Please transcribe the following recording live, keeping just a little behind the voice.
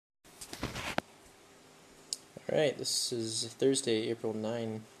Alright, this is Thursday, April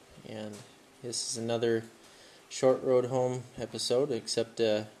 9, and this is another short road home episode, except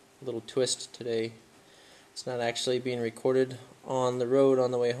a little twist today. It's not actually being recorded on the road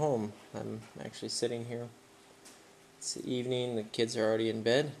on the way home. I'm actually sitting here. It's the evening, the kids are already in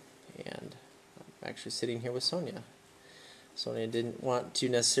bed, and I'm actually sitting here with Sonia. Sonia didn't want to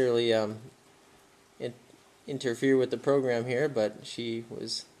necessarily interfere with the program here, but she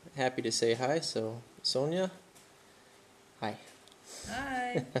was happy to say hi, so Sonia, hi.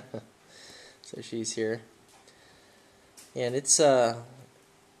 Hi. So she's here. And it's, if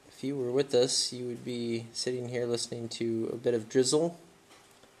you were with us, you would be sitting here listening to a bit of drizzle.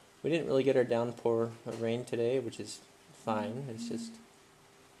 We didn't really get our downpour of rain today, which is fine. It's just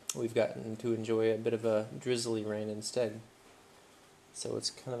we've gotten to enjoy a bit of a drizzly rain instead. So it's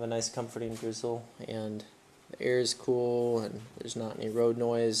kind of a nice comforting drizzle, and the air is cool, and there's not any road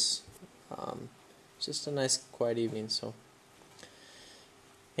noise. It's just a nice quiet evening. So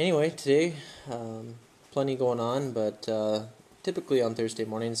anyway, today, plenty going on, but typically on Thursday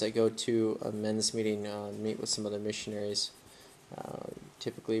mornings I go to a men's meeting, meet with some other missionaries.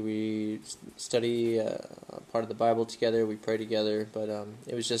 Typically we study part of the Bible together, we pray together, but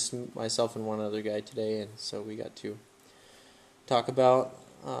it was just myself and one other guy today, and so we got to talk about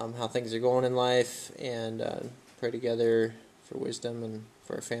how things are going in life and pray together for wisdom and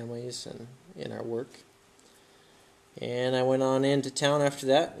for our families and in our work. And I went on into town after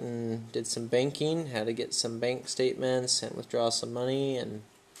that and did some banking, had to get some bank statements and withdraw some money, and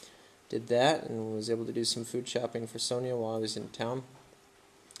did that and was able to do some food shopping for Sonia while I was in town.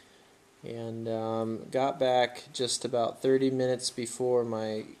 And got back just about 30 minutes before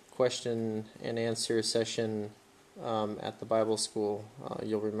my question and answer session at the Bible school.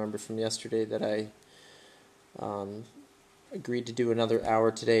 You'll remember from yesterday that I agreed to do another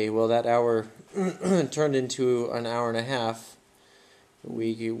hour today. Well, that hour turned into an hour and a half.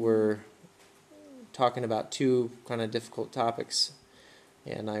 We were talking about two kind of difficult topics,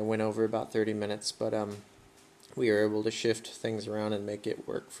 and I went over about 30 minutes, but we were able to shift things around and make it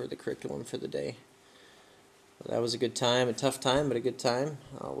work for the curriculum for the day. Well, that was a good time, a tough time, but a good time,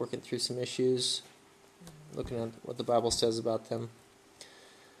 working through some issues, looking at what the Bible says about them.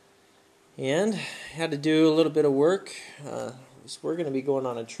 And had to do a little bit of work. We're going to be going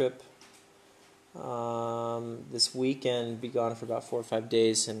on a trip this weekend, be gone for about 4 or 5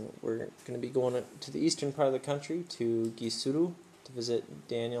 days, and we're going to be going to the eastern part of the country, to Gisuru, to visit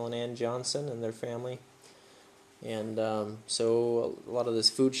Daniel and Ann Johnson and their family. And so a lot of this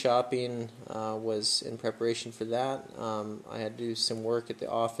food shopping was in preparation for that. I had to do some work at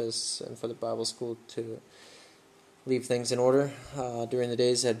the office and for the Bible school to leave things in order during the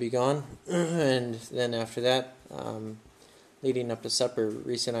days I'd be gone. And then after that, leading up to supper,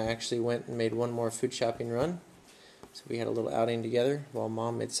 Reese and I actually went and made one more food shopping run. So we had a little outing together while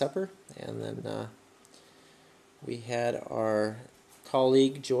Mom made supper. And then we had our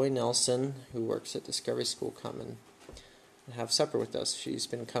colleague, Joy Nelson, who works at Discovery School, come and have supper with us. She's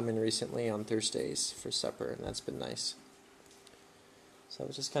been coming recently on Thursdays for supper, and that's been nice. So it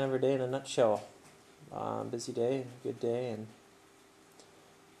was just kind of her day in a nutshell. Busy day, good day, and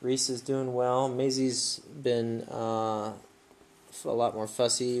Reese is doing well. Maisie's been a lot more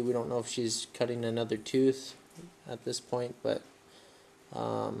fussy. We don't know if she's cutting another tooth at this point, but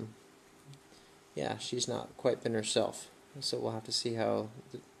yeah, she's not quite been herself. So we'll have to see how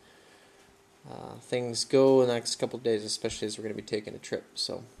things go in the next couple of days, especially as we're going to be taking a trip.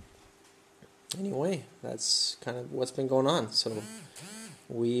 So anyway, that's kind of what's been going on. So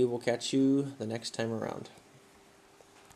we will catch you the next time around.